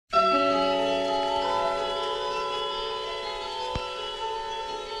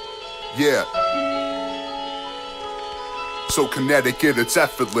Yeah. So Connecticut, it's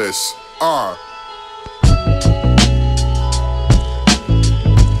effortless. You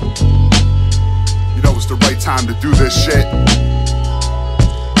know it's the right time to do this shit.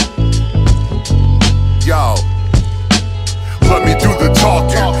 Yo. Let me do the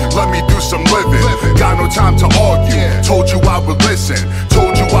talking, let me do some living. Got no time to argue, told you I would listen.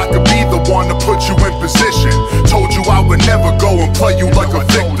 Told you I could be the one to put you in position. Told you I would never go and play you like a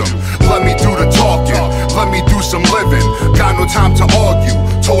victim. Let me do the talking, let me do some living. Got no time to argue,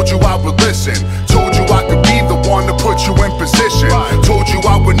 told you I would listen. Told you I could be the one to put you in position. Told you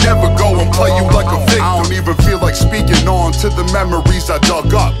I would never go and play you like a victim. I don't even feel like speaking on to the memories I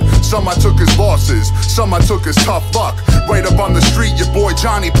dug up. Some I took as losses, some I took as tough luck. Right up on the street, your boy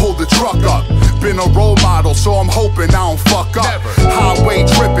Johnny pulled the truck up. Been a role model, so I'm hoping I don't fuck up. Highway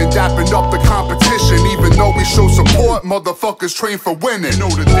tripping, dapping up the competition. Even though we show support, motherfuckers train for winning. Know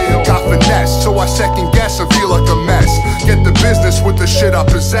the deal. Got finesse, so I second guess and feel like a mess. Get the business with the shit I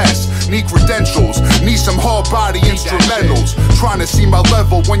possess. Need credentials, need some hard body instrumentals. Trying to see my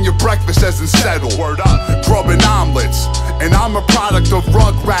level when your breakfast hasn't settled. Grubbing omelets, and I'm a product of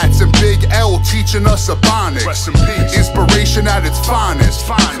Rugrats and Big L teaching us Ebonics. Rest in peace. Inspiration at its finest.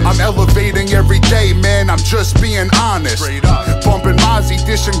 I'm elevating every day, man, I'm just being honest. Bumping Mozzie,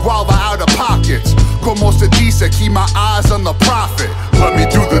 dishing guava out of pockets. Como se dice, keep my eyes on the profit. Let me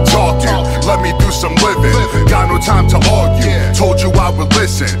do the talking, let me do some living. Got no time to argue, told you I would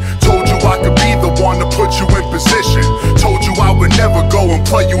listen. Told you I could be the one to put you in position. Told you I would never go and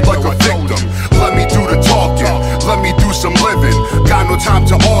play you like a victim. Let me do the talking, let me do some living. Got no time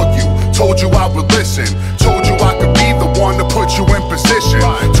to argue, told you I would listen. Told you I could be the one to put you in position.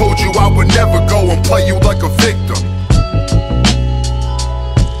 Told you I would never go and play you like a victim.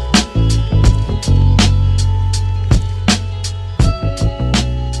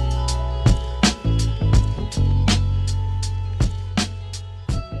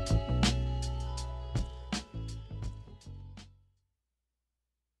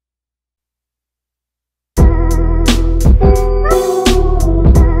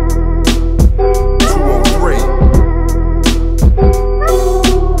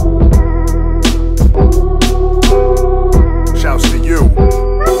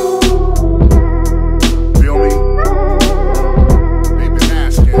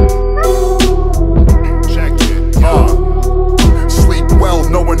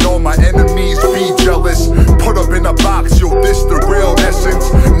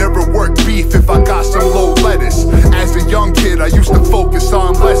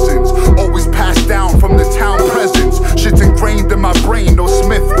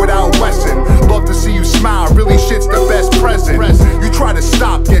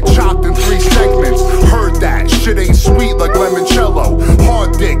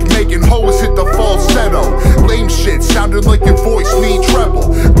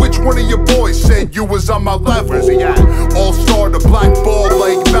 On my level, where's he at? All-star, the black ball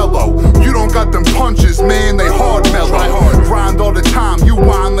like Mellow. You don't got them punches, man, they hard mellow. Grind all the time, you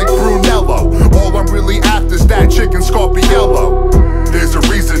whine like Brunello. All I'm really after is that chicken Scarpiello. There's a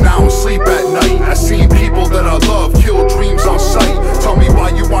reason I don't sleep at night. I seen people that I love kill dreams on sight. Tell me why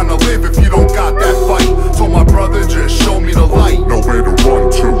you wanna live if you don't got that fight. Told my brother, just show me the light. Nowhere to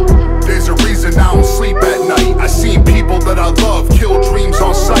run to. There's a reason I don't sleep at night. I seen people that I love kill dreams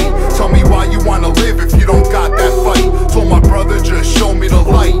on sight. Tell me why you wanna live if you don't got that fight. Told my brother, just show me the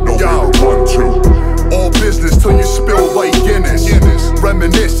light. Nowhere to run to. All business till you spill like Guinness.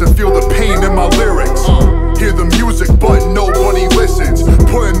 Reminisce and feel the pain in my lyrics. Hear the music but nobody listens.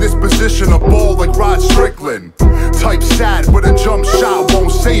 Put in this position a ball like Rod Strickland. Type sad but a jump shot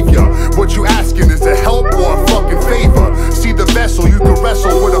won't save ya. What you asking is a help or a fucking favor? See the vessel, you can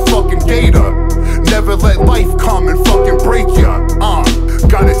wrestle with a fucking gator. Never let life come and fucking break ya.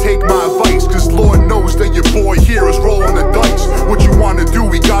 Gotta take my advice, cause Lord knows that your boy here is rolling the dice. What you wanna do,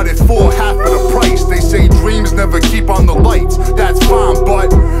 we got it for half of the price. They say dreams never keep on the lights. That's fine,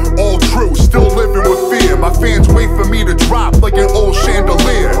 but all true, still living with fear. My fans wait for me to drop like an old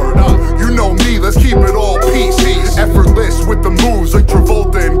chandelier. You know me, let's keep it all peace. Effortless with the moves like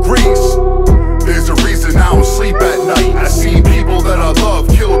Travolta in Grease. There's a reason I don't sleep at night. I seen people that I love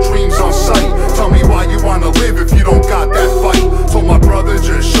kill dreams on sight. Tell me why you wanna live if you don't got that fight.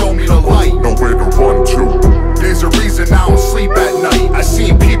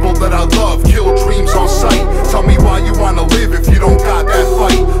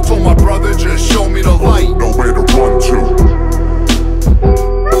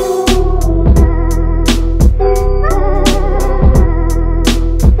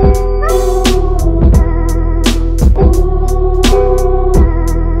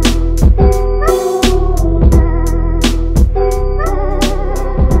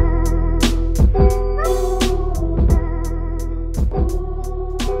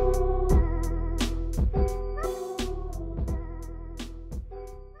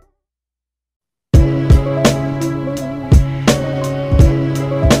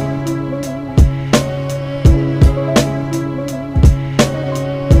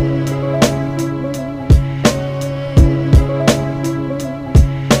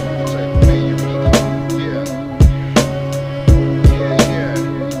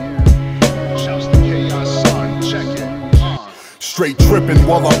 tripping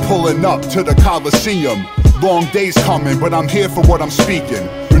while I'm pulling up to the Coliseum. Long days coming, but I'm here for what I'm speaking.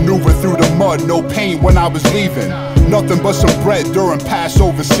 Maneuver through the mud, no pain when I was leaving. Nothing but some bread during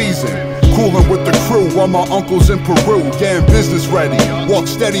Passover season. Cooling with the crew while my uncle's in Peru, getting business ready. Walk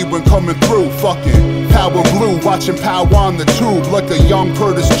steady when coming through, fucking Power Blue, watching Power on the tube like a young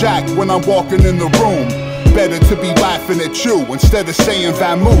Curtis Jack when I'm walking in the room. Better to be laughing at you instead of saying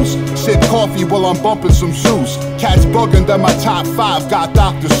vamoose. Sip coffee while I'm bumping some Zeus. Cats bugging that my top 5 got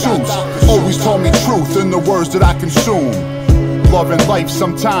Dr. Seuss. Always told me truth in the words that I consume. Loving life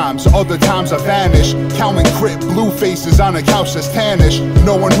sometimes, other times I vanish. Counting crip blue faces on a couch that's tannish.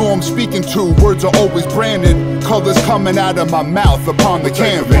 Knowing who I'm speaking to, words are always branded. Colors coming out of my mouth upon the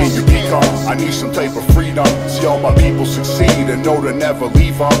canvas. I need some type of freedom. See all my people succeed and know to never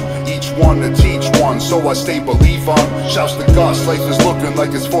leave them. Each one to teach one, so I stay believe on. Shouts to Gus, life is looking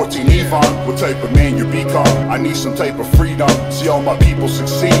like it's 14 Yvonne. What type of man you become? I need some type of freedom. See all my people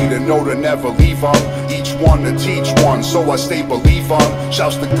succeed and know to never leave them. Each one to teach one, so I stay believe on.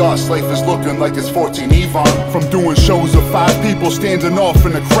 Shouts to Gus, life is looking like it's 14 Yvonne. From doing shows of 5 people standing off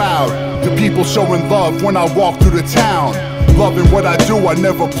in the crowd, to people showing love when I walk through the town. Loving what I do, I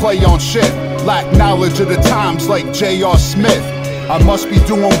never play on shit. Lack knowledge of the times like J.R. Smith. I must be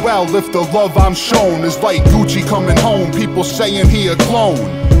doing well if the love I'm shown is like Gucci coming home, people saying he a clone.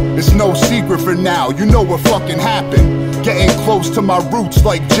 It's no secret for now, you know what fucking happened. Getting close to my roots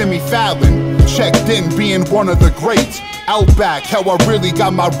like Jimmy Fallon. Checked in being one of the greats. Outback, how I really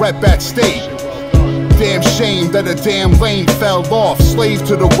got my rep at state. Damn shame that a damn lane fell off. Slave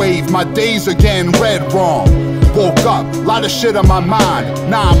to the wave, my days again read wrong. Woke up, lot of shit on my mind.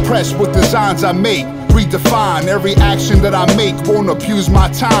 Now I'm pressed with designs I make. Redefine every action that I make, won't abuse my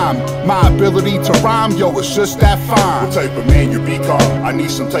time. My ability to rhyme, yo, it's just that fine. What type of man you become? I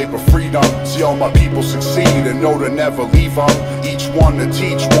need some type of freedom. See all my people succeed and know to never leave them. Each one to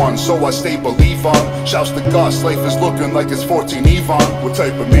teach one, so I stay believe on. Shouts to Gus, life is looking like it's 14 Yvonne. What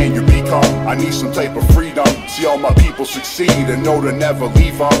type of man you become? I need some type of freedom. See all my people succeed and know to never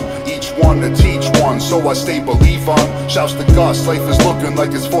leave them. Each one to teach one, so I stay believe on. Shouts to Gus, life is looking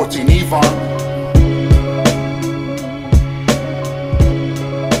like it's 14 Yvonne.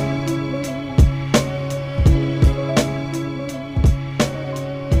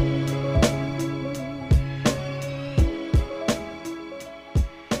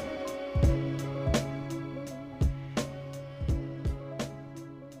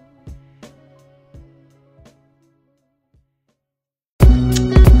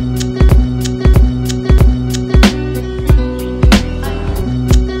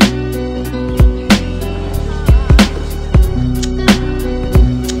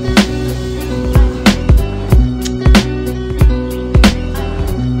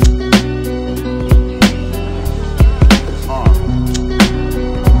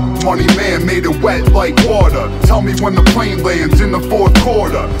 Money man made it wet like water. Tell me when the plane lands in the 4th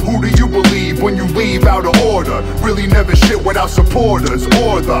quarter. Who do you believe when you leave out of order? Really never shit without supporters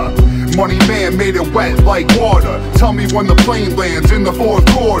or the money man made it wet like water. Tell me when the plane lands in the 4th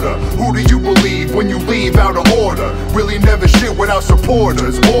quarter. Who do you believe when you leave out of order? Really never shit without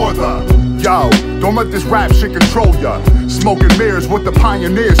supporters or the yo, don't let this rap shit control ya. Smoking mirrors, what the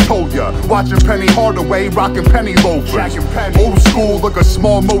pioneers told ya. Watching Penny Hardaway, rocking penny loafers. Old school, like a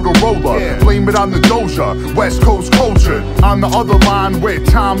small Motorola. Blame it on the Doja, West Coast culture. On the other line with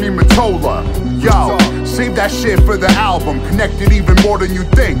Tommy Mottola. Yo, save that shit for the album. Connected even more than you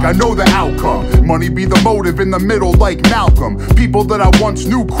think, I know the outcome. Money be the motive in the middle like Malcolm. People that I once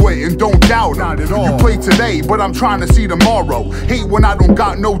knew quit and don't doubt them. You play today, but I'm trying to see tomorrow. Hate when I don't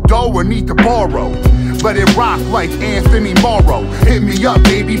got no dough or need to borrow. Let it rock like Anthony Morrow. Hit me up,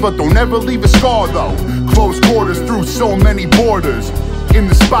 baby, but don't ever leave a scar though. Close quarters through so many borders. In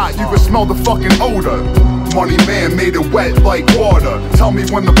the spot, you can smell the fucking odor. Money man made it wet like water. Tell me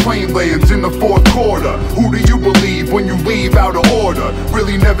when the plane lands in the 4th quarter. Who do you believe when you leave out of order?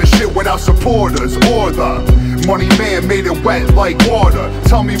 Really never shit without supporters or the money man made it wet like water.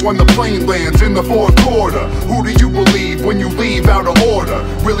 Tell me when the plane lands in the 4th quarter. Who do you believe when you leave out of order?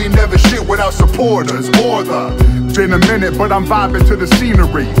 Really never shit without supporters or the been a minute, but I'm vibing to the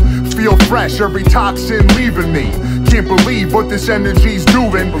scenery. Feel fresh, every toxin leaving me. Can't believe what this energy's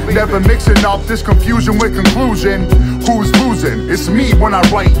doing. Never mixing up this confusion with conclusion. Who's losing? It's me when I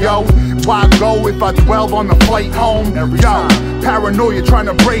write, yo. Why go if I dwell on the flight home? Yo, paranoia trying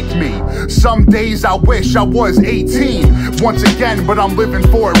to break me. Some days I wish I was 18 once again, but I'm living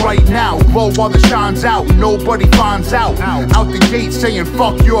for it right now. Glow while the shine's out, nobody finds out. Out the gate saying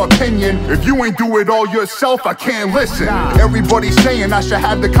fuck your opinion. If you ain't do it all yourself, I can't listen. Everybody's saying I should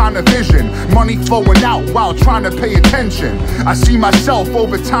have the kind of vision, money flowing out while trying to pay attention. I see myself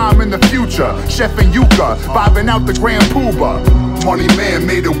over time in the future, Chef and Yuka, vibing out the Grand Poobah. Money man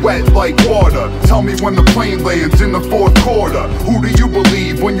made it wet like water. Tell me when the plane lands in the fourth quarter. Who do you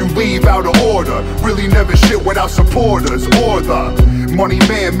believe when you leave out of order? Really never shit without supporters or the money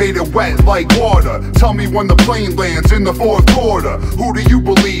man made it wet like water. Tell me when the plane lands in the fourth quarter. Who do you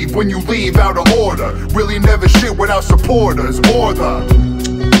believe when you leave out of order? Really never shit without supporters or the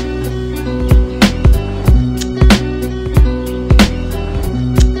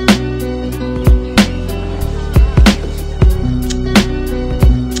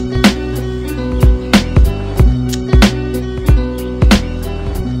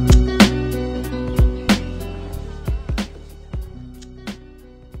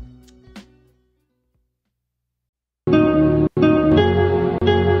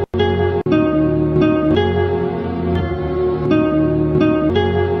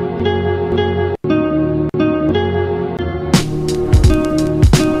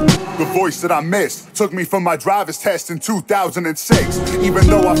that I missed took me from my driver's test in 2006. Even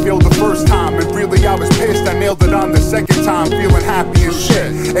though I failed the first time and really I was pissed, I nailed it on the second time, feeling happy as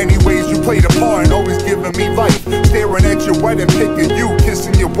shit. Anyways, you played a part and always giving me life, staring at your wedding pic and you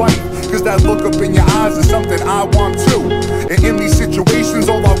kissing your wife. Cause that look up in your eyes is something I want too. And in these situations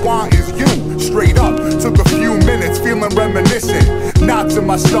all I want is you. Straight up, took a few minutes feeling reminiscent. Knots in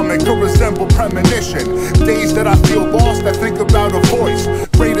my stomach could resemble premonition. Days that I feel lost, I think about a voice.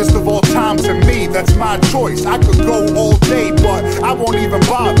 Greatest of all time to me, that's my choice. I could go all day, but I won't even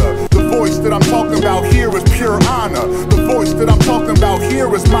bother. The voice that I'm talking about here is pure honor. The voice that I'm talking about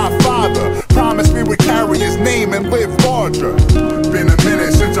here is my father. Promised me would carry his name and live larger. Been a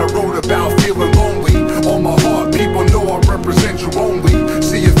minute since I wrote about feeling lonely. On my heart, people know I represent you only.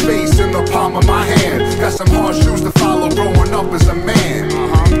 See your face in the palm of my hand. Got some hard shoes to follow growing up as a man.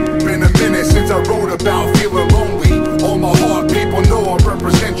 Been a minute since I wrote about feeling lonely. On my heart, people know I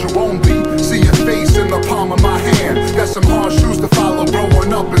represent you only. See your face in the palm of my hand. Got some hard shoes to follow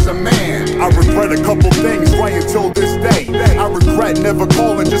growing up as a man. I regret a couple things right until this day. I regret never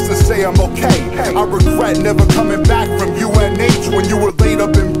calling just to say I'm okay. I regret never coming back from UNH when you were laid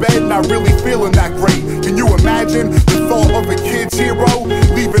up in bed, not really feeling that great. Can you imagine the thought of a kid's hero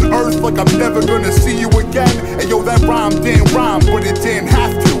leaving Earth like I'm never gonna see you again? And yo, that rhyme didn't rhyme, but it didn't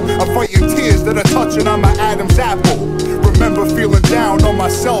have to. I'm fighting tears that are touching on my Adam's apple. Remember feeling down on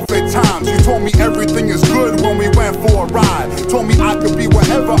myself at times. You told me everything is good when we went for a ride. Told me I could be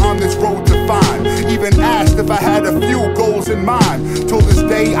wherever on this road to find. Even asked if I had a few goals in mind. Till this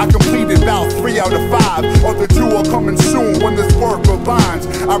day I completed about 3 out of 5. Other 2 are coming soon when this work aligns.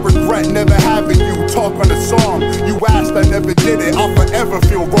 I regret never having you talk on the song. You asked, I never did it, I'll forever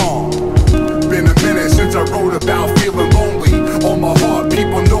feel wrong. Been a minute since I wrote about feeling lonely. On my heart,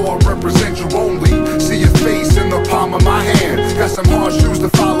 people know I represent you only. See your face in the palm of my hand. Got some hard shoes to